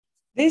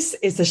This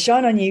is the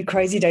Shine On You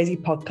Crazy Daisy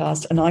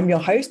podcast, and I'm your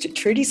host,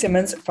 Trudy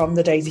Simmons from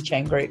the Daisy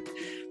Chain Group,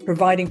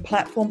 providing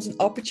platforms and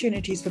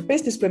opportunities for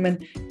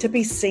businesswomen to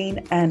be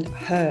seen and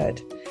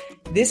heard.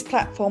 This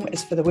platform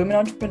is for the women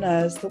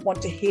entrepreneurs that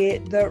want to hear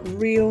the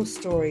real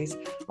stories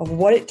of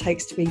what it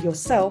takes to be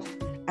yourself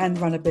and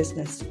run a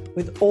business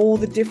with all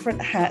the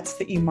different hats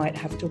that you might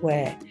have to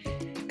wear.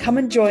 Come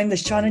and join the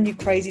Shine On You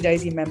Crazy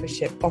Daisy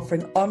membership,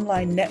 offering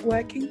online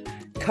networking,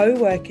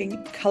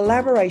 co-working,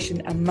 collaboration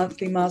and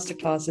monthly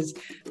masterclasses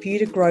for you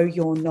to grow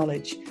your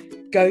knowledge.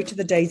 Go to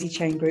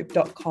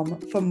thedaisychaingroup.com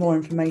for more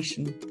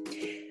information.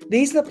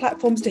 These are the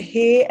platforms to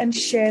hear and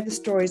share the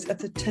stories of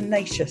the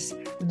tenacious,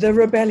 the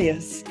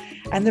rebellious,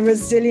 and the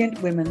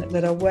resilient women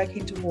that are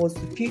working towards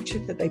the future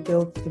that they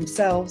build for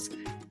themselves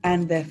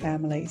and their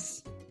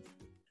families.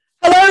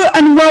 Hello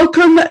and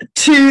welcome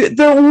to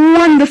the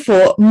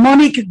wonderful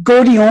Monique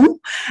Gaudion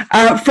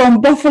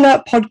from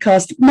Buffalo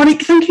Podcast.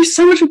 Monique, thank you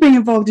so much for being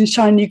involved in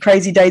Shine You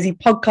Crazy Daisy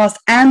podcast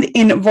and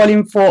in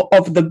volume 4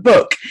 of the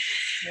book.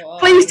 Wow.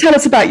 Please tell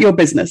us about your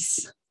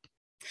business.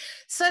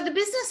 So the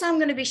business I'm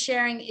going to be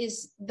sharing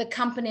is the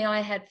company I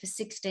had for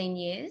 16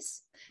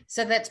 years.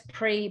 So that's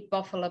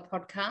pre-Buffalo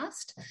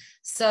Podcast.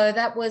 So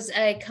that was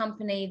a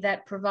company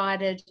that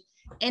provided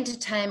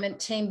entertainment,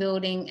 team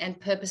building and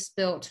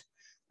purpose-built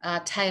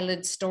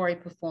tailored story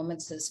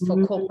performances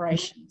for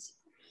corporations.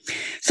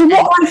 So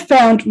what I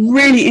found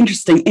really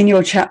interesting in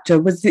your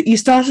chapter was that you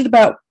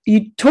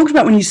talked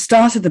about when you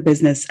started the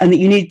business and that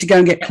you needed to go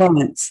and get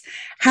clients.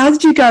 How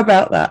did you go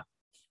about that?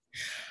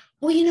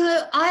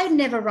 Well, I'd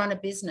never run a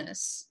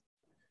business.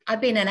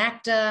 I'd been an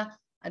actor,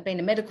 I'd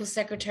been a medical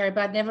secretary,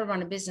 but I'd never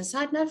run a business.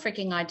 I had no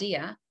freaking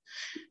idea.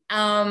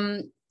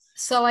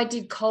 So I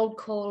did cold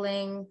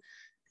calling.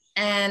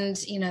 And,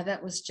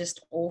 that was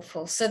just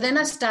awful. So then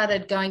I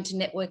started going to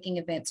networking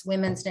events,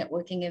 women's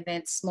networking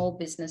events, small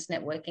business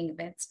networking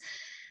events.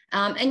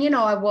 And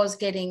I was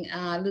getting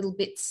little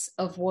bits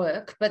of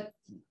work, but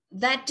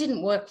that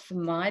didn't work for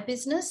my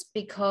business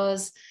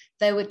because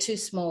they were too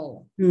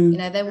small.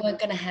 They weren't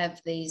going to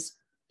have these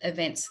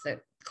events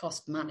that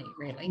cost money,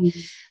 really.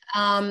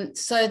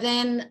 So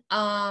then,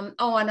 and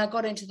I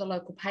got into the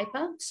local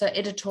paper, so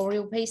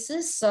editorial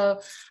pieces. So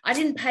I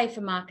didn't pay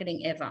for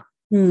marketing ever.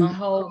 My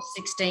whole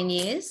 16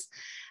 years.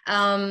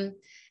 And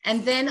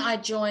then I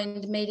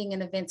joined Meeting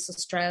and Events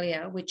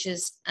Australia, which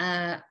is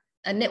a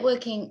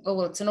networking,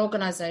 it's an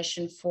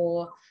organisation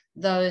for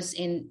those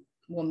in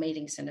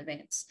meetings and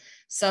events.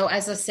 So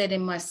as I said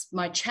in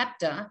my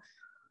chapter,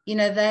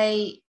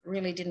 they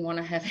really didn't want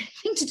to have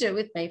anything to do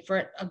with me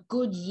for a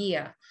good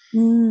year.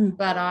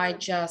 But I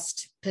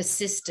just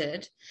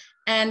persisted.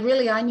 And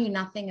really, I knew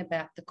nothing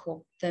about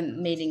the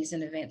meetings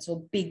and events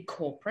or big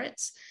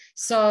corporates.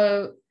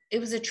 So it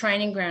was a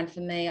training ground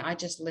for me. I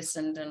just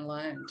listened and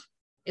learned.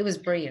 It was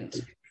brilliant.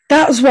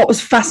 That was what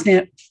was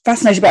fascinating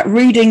about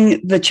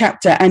reading the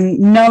chapter and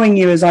knowing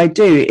you as I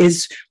do,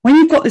 is when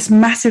you've got this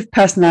massive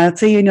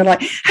personality and you're like,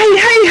 hey,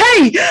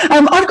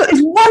 I've got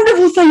this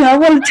wonderful thing. I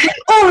want to tell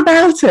you all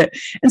about it.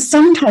 And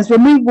sometimes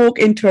when we walk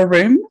into a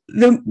room,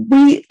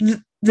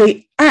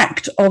 the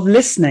act of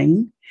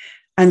listening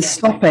and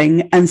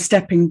stopping and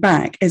stepping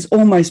back is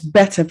almost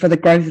better for the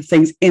growth of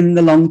things in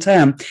the long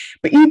term.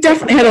 But you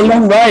definitely had a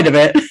long ride of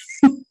it.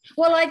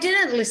 Well, I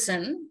didn't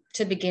listen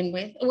to begin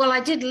with. Well, I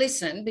did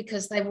listen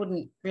because they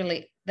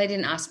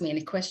didn't ask me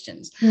any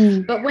questions.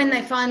 But when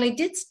they finally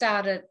did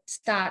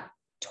start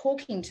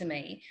talking to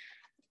me,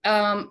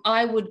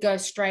 I would go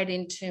straight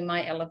into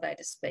my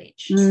elevator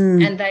speech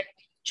and they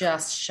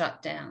just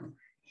shut down.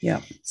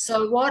 Yeah.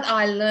 So what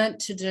I learned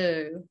to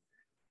do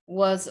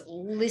was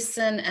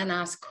listen and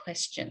ask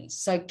questions.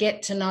 So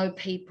get to know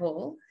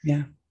people,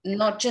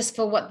 not just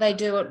for what they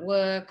do at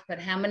work, but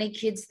how many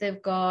kids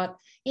they've got,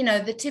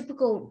 the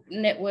typical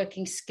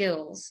networking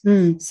skills.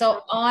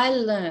 So I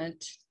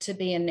learned to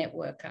be a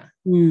networker.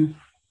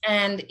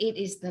 And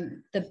it is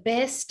the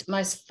best,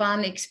 most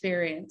fun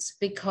experience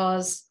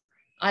because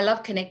I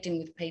love connecting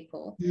with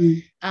people,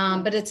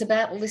 but it's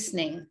about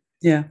listening.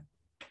 Yeah.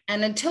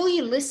 And until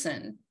you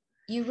listen,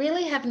 you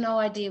really have no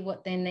idea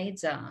what their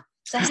needs are.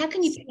 So how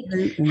can you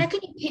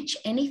pitch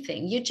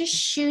anything? You're just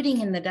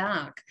shooting in the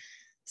dark.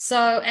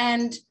 So,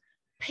 and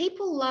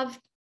people love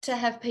to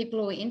have people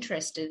who are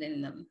interested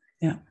in them.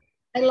 Yeah.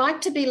 They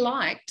like to be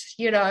liked,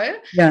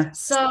 Yeah.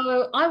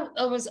 So I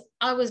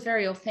was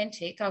very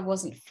authentic. I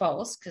wasn't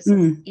false because,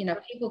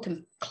 people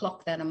can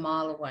clock that a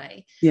mile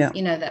away. Yeah.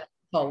 That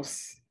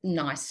false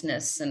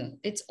niceness, and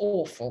it's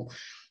awful.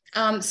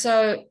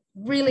 So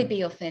really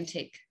be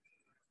authentic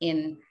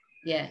in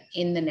the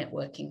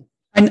networking.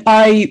 And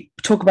I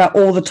talk about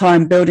all the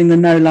time building the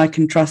know, like,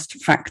 and trust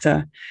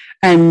factor.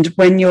 And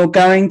when you're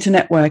going to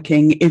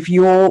networking, if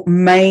your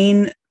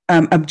main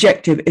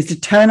objective is to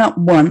turn up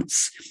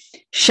once,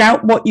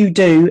 shout what you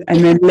do,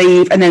 and then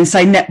leave, and then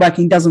say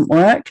networking doesn't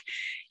work,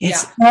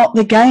 it's not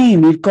the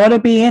game. You've got to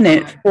be in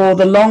it for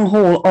the long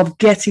haul of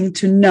getting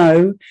to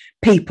know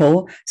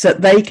people so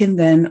that they can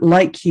then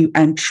like you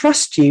and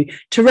trust you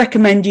to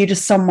recommend you to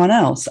someone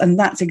else. And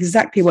that's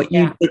exactly what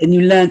you did and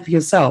you learned for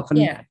yourself.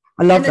 And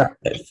I love that.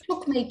 It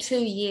took me 2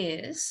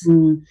 years.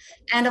 Mm.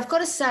 And I've got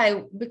to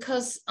say,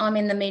 because I'm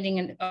in the meeting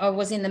and I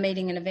was in the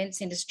meeting and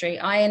events industry,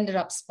 I ended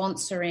up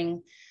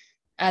sponsoring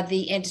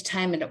the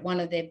entertainment at one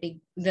of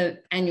the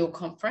annual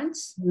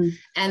conference. Mm.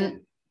 And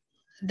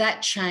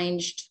that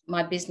changed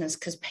my business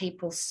because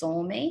people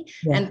saw me.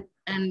 Yeah.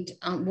 And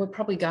we're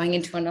probably going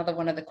into another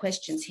one of the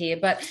questions here,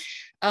 but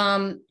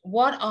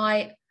what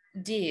I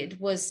did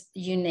was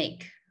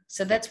unique.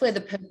 So that's where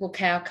the purple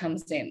cow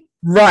comes in.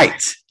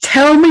 Right.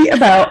 Tell me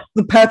about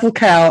the purple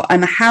cow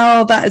and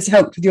how that has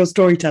helped with your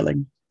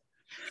storytelling.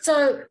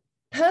 So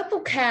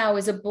Purple Cow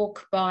is a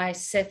book by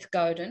Seth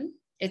Godin.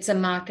 It's a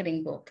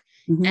marketing book.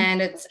 Mm-hmm.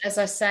 And it's, as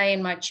I say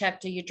in my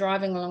chapter, you're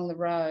driving along the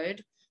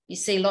road, you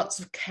see lots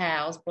of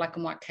cows, black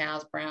and white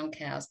cows, brown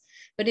cows.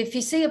 But if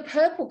you see a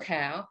purple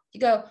cow, you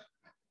go,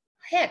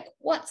 heck,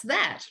 what's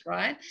that,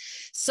 right?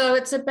 So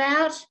it's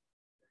about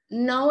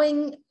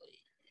knowing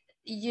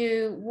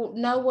you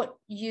know what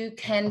you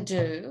can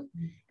do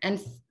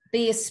and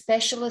be a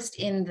specialist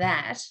in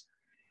that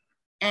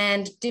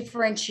and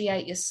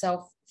differentiate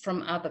yourself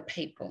from other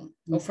people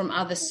or from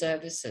other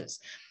services.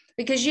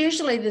 Because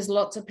usually there's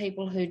lots of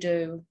people who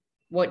do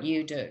what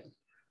you do.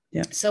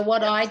 Yeah. So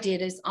what I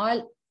did is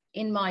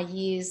in my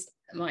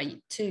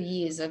 2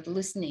 years of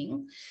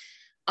listening,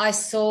 I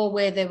saw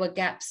where there were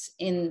gaps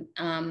in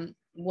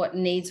what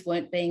needs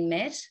weren't being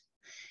met.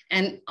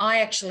 And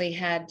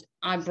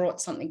I brought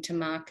something to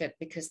market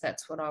because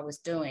that's what I was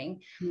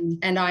doing. Mm.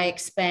 And I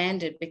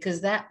expanded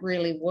because that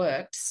really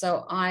worked.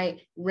 So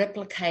I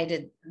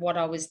replicated what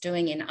I was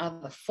doing in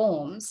other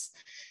forms.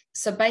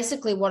 So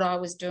basically what I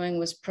was doing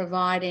was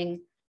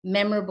providing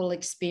memorable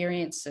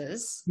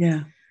experiences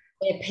where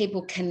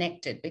people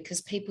connected,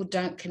 because people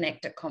don't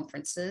connect at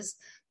conferences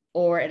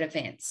or at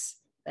events.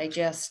 They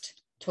just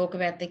talk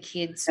about their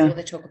kids or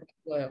they talk about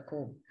work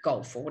or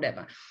golf or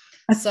whatever.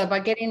 So by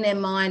getting their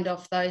mind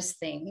off those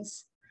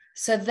things,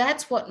 so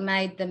that's what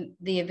made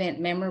the event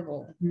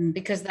memorable,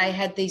 because they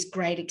had these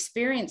great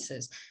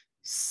experiences.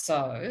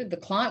 So the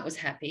client was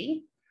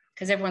happy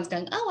because everyone's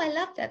going, oh, I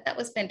love that. That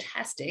was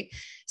fantastic.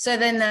 So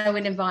then they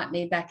would invite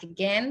me back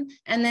again,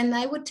 and then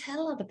they would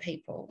tell other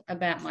people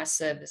about my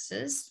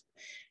services.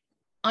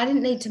 I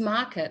didn't need to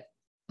market.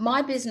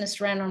 My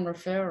business ran on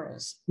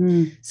referrals.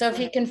 So if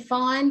you can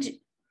find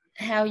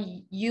how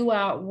you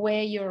are,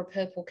 where you're a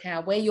purple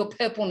cow, where your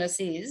purpleness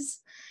is,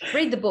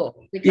 read the book,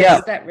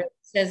 because that really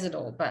says it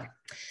all. But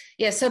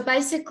so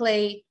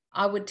basically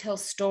I would tell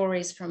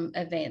stories from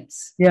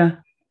events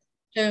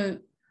to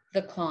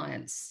the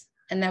clients,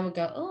 and they would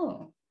go,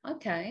 oh,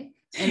 okay.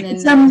 And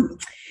then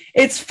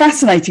it's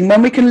fascinating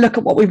when we can look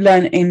at what we've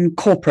learned in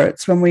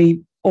corporates, when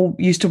we all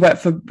used to work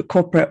for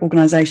corporate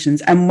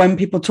organizations, and when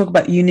people talk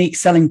about unique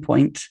selling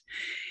point.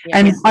 Yes.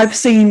 And I've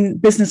seen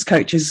business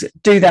coaches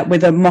do that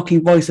with a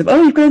mocking voice of,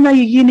 oh, you've got to know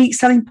your unique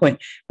selling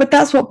point. But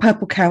that's what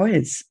Purple Cow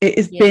is. It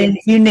is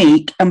being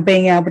unique and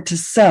being able to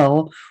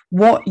sell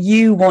what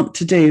you want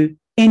to do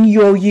in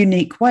your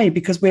unique way,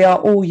 because we are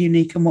all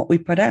unique in what we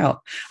put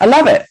out. I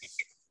love it.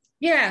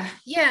 Yeah.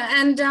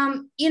 And,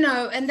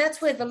 and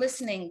that's where the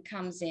listening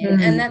comes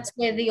in, and that's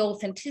where the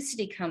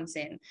authenticity comes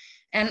in.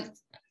 And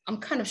I'm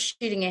kind of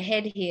shooting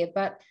ahead here,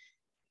 but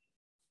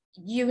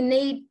you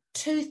need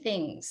two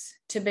things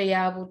to be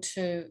able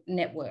to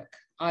network,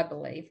 I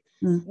believe.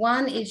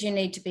 One is you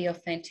need to be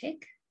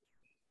authentic,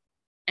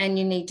 and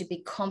you need to be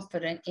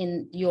confident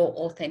in your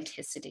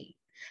authenticity.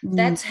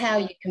 That's how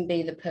you can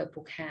be the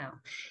purple cow.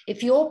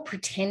 If you're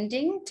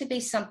pretending to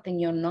be something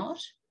you're not,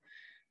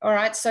 all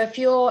right, so if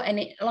you're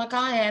like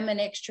I am an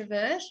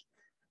extrovert,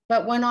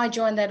 but when I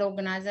joined that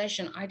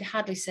organization, I'd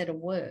hardly said a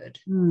word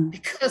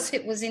because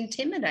it was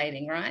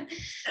intimidating, right?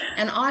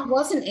 And I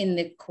wasn't in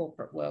the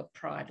corporate world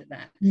prior to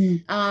that.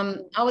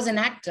 I was an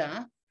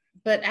actor,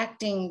 but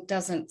acting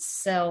doesn't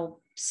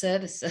sell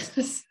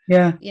services.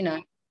 Yeah.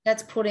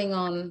 That's putting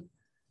on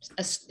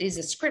is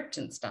a script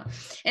and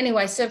stuff.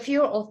 Anyway, so if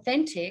you're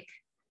authentic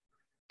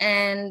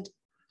and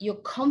you're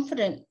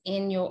confident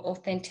in your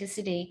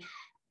authenticity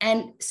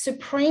and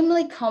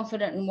supremely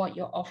confident in what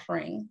you're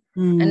offering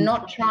and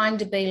not trying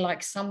to be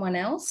like someone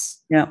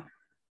else,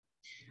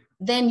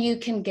 then you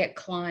can get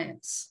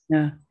clients.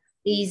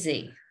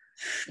 Easy,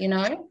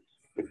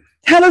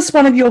 Tell us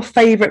one of your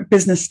favorite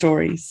business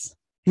stories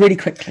really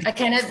quickly.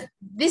 Okay, now,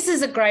 this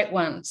is a great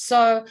one.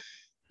 So,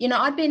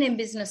 I've been in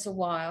business a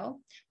while.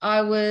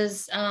 I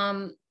was,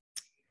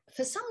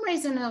 for some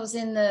reason, I was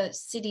in the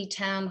city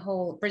town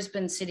hall,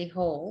 Brisbane City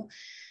Hall,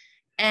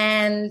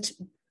 and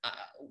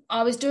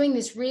I was doing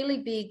this really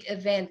big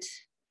event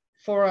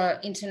for an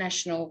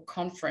international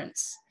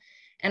conference,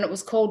 and it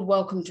was called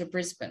Welcome to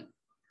Brisbane.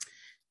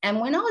 And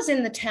when I was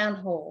in the town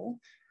hall,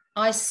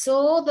 I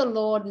saw the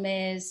Lord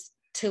Mayor's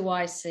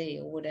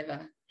 2IC, or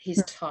whatever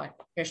his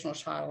professional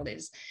title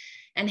is,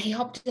 and he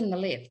hopped in the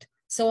lift.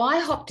 So I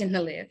hopped in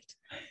the lift,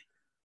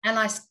 and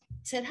I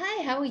said,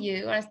 hey, how are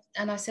you?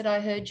 And I said, I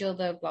heard you're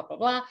the blah, blah,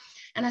 blah.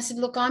 And I said,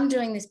 look, I'm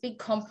doing this big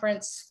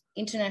conference,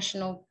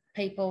 international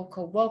people,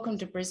 called Welcome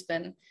to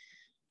Brisbane.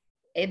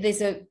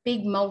 There's a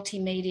big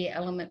multimedia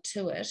element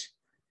to it.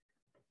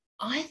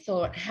 I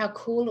thought how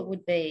cool it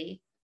would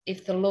be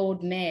if the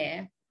Lord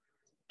Mayor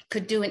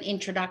could do an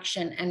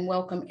introduction and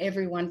welcome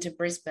everyone to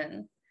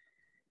Brisbane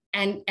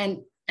and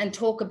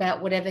talk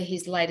about whatever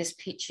his latest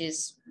pitch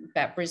is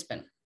about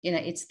Brisbane. You know,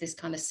 it's this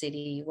kind of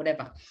city,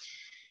 whatever.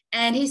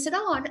 And he said,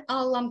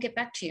 I'll get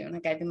back to you. And I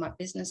gave him my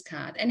business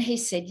card. And he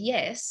said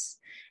yes.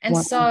 And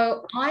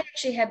so I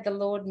actually had the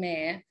Lord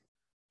Mayor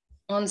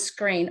on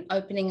screen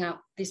opening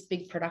up this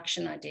big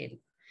production I did.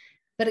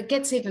 But it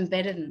gets even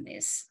better than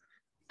this.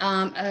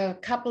 A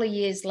couple of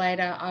years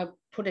later, I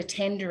put a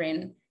tender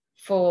in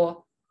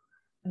for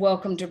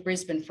Welcome to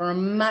Brisbane for a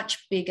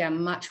much bigger,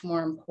 much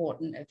more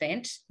important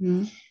event.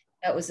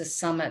 That was a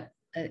summit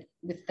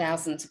with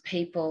thousands of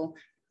people.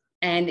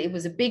 And it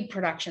was a big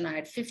production. I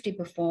had 50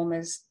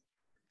 performers.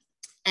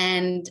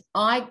 And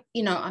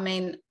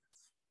the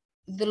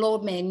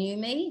Lord Mayor knew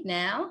me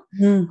now.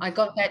 I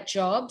got that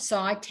job.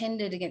 So I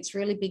tendered against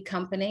really big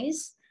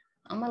companies.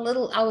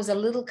 I was a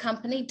little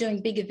company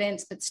doing big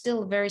events, but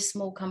still a very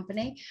small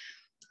company.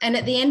 And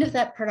at the end of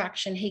that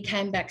production, he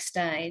came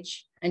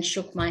backstage and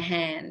shook my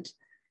hand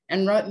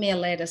and wrote me a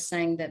letter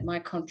saying that my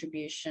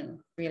contribution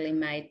really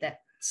made that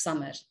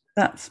summit.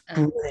 That's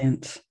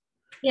brilliant.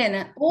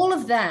 Now all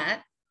of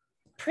that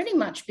pretty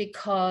much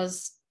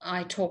because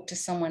I talked to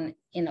someone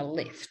in a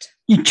lift.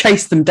 You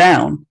chased them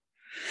down.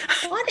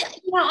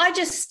 I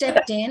just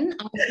stepped in.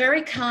 I was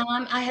very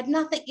calm. I had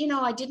nothing,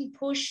 I didn't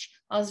push.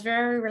 I was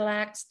very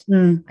relaxed.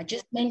 I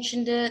just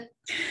mentioned it.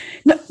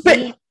 No,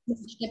 but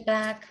it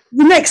back.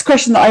 The next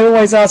question that I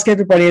always ask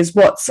everybody is,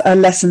 what's a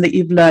lesson that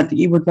you've learned that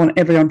you would want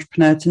every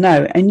entrepreneur to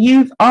know? And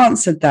you've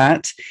answered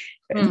that.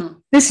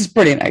 This is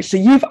brilliant,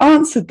 actually. You've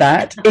answered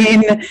that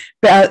in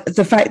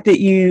the fact that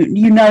you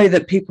know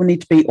that people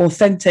need to be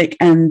authentic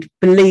and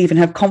believe and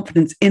have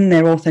confidence in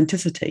their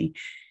authenticity.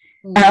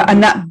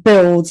 And that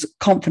builds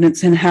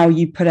confidence in how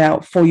you put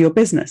out for your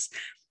business.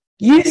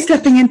 You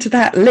stepping into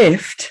that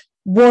lift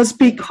was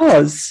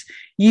because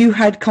you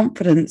had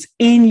confidence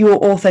in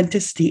your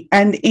authenticity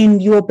and in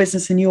your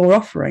business and your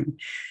offering.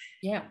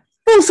 Yeah.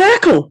 Full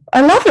circle.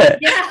 I love it.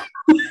 Yeah.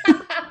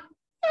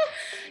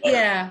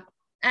 Yeah.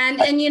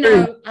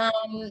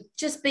 And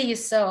just be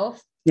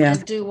yourself. Yeah.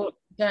 And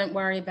don't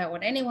worry about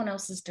what anyone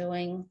else is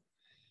doing,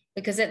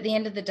 because at the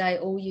end of the day,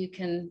 all you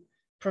can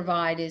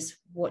provide is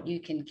what you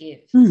can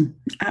give.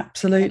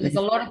 Absolutely. And there's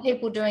a lot of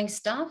people doing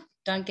stuff.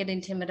 Don't get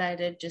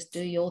intimidated. Just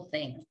do your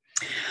thing.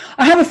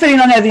 I have a feeling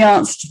I know the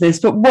answer to this,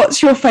 but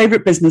what's your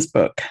favorite business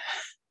book?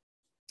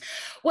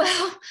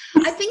 Well,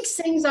 I think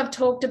things I've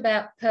talked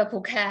about,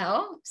 Purple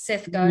Cow,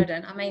 Seth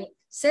Godin. I mean,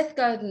 Seth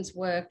Godin's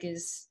work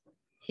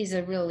he's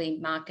a really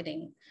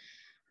marketing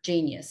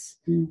genius.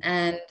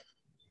 And,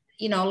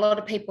 a lot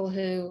of people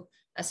who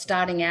are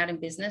starting out in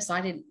business,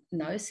 I didn't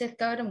know Seth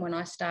Godin when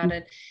I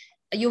started.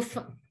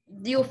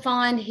 You'll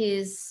find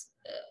his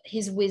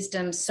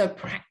wisdom so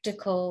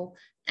practical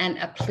and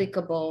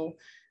applicable,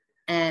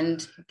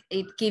 and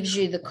it gives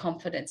you the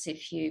confidence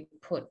if you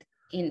put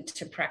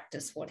into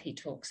practice what he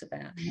talks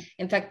about.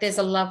 In fact, there's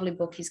a lovely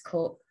book he's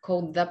called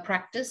The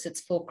Practice.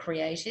 It's for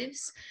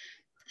creatives,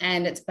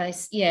 and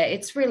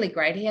it's really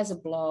great. He has a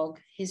blog.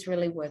 He's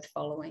really worth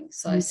following.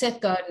 So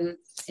Seth Godin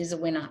is a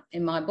winner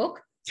in my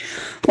book.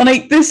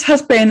 Monique, this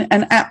has been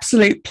an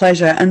absolute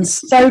pleasure and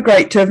so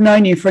great to have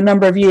known you for a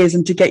number of years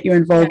and to get you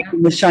involved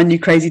in the Shine You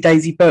Crazy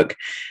Daisy book.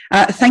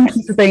 Thank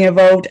you for being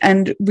involved,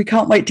 and we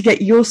can't wait to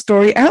get your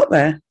story out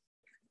there.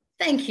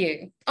 Thank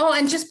you. Oh,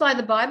 and just by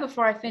the by,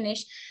 before I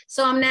finish,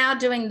 so I'm now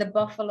doing the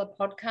Buffalo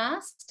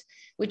podcast,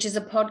 which is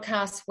a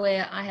podcast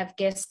where I have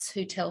guests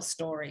who tell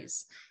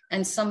stories,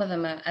 and some of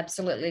them are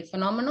absolutely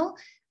phenomenal.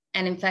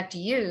 And in fact,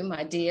 you,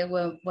 my dear,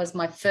 was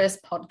my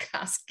first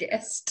podcast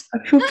guest.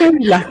 I feel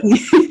very lucky.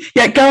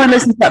 Yeah, go and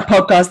listen to that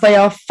podcast. They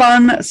are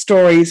fun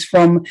stories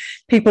from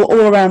people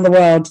all around the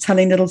world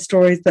telling little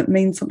stories that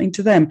mean something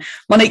to them.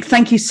 Monique,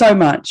 thank you so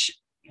much.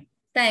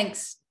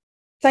 Thanks.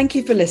 Thank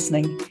you for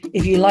listening.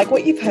 If you like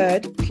what you've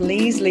heard,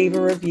 please leave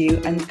a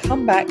review and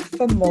come back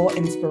for more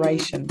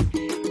inspiration.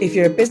 If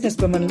you're a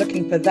businesswoman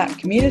looking for that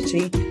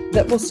community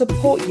that will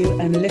support you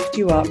and lift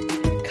you up,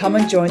 come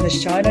and join the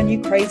Shine On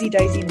You Crazy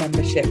Daisy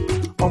membership,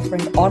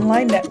 offering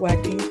online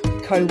networking,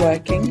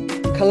 co-working,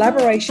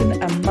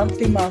 collaboration and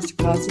monthly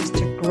masterclasses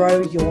to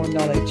grow your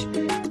knowledge.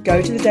 Go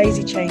to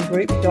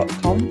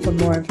thedaisychaingroup.com for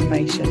more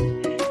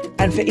information.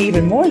 And for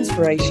even more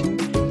inspiration,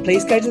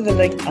 please go to the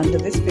link under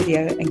this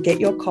video and get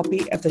your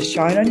copy of the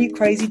Shine On You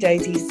Crazy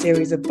Daisy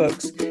series of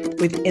books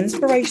with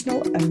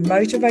inspirational and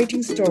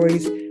motivating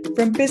stories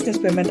from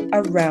businesswomen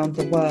around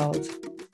the world.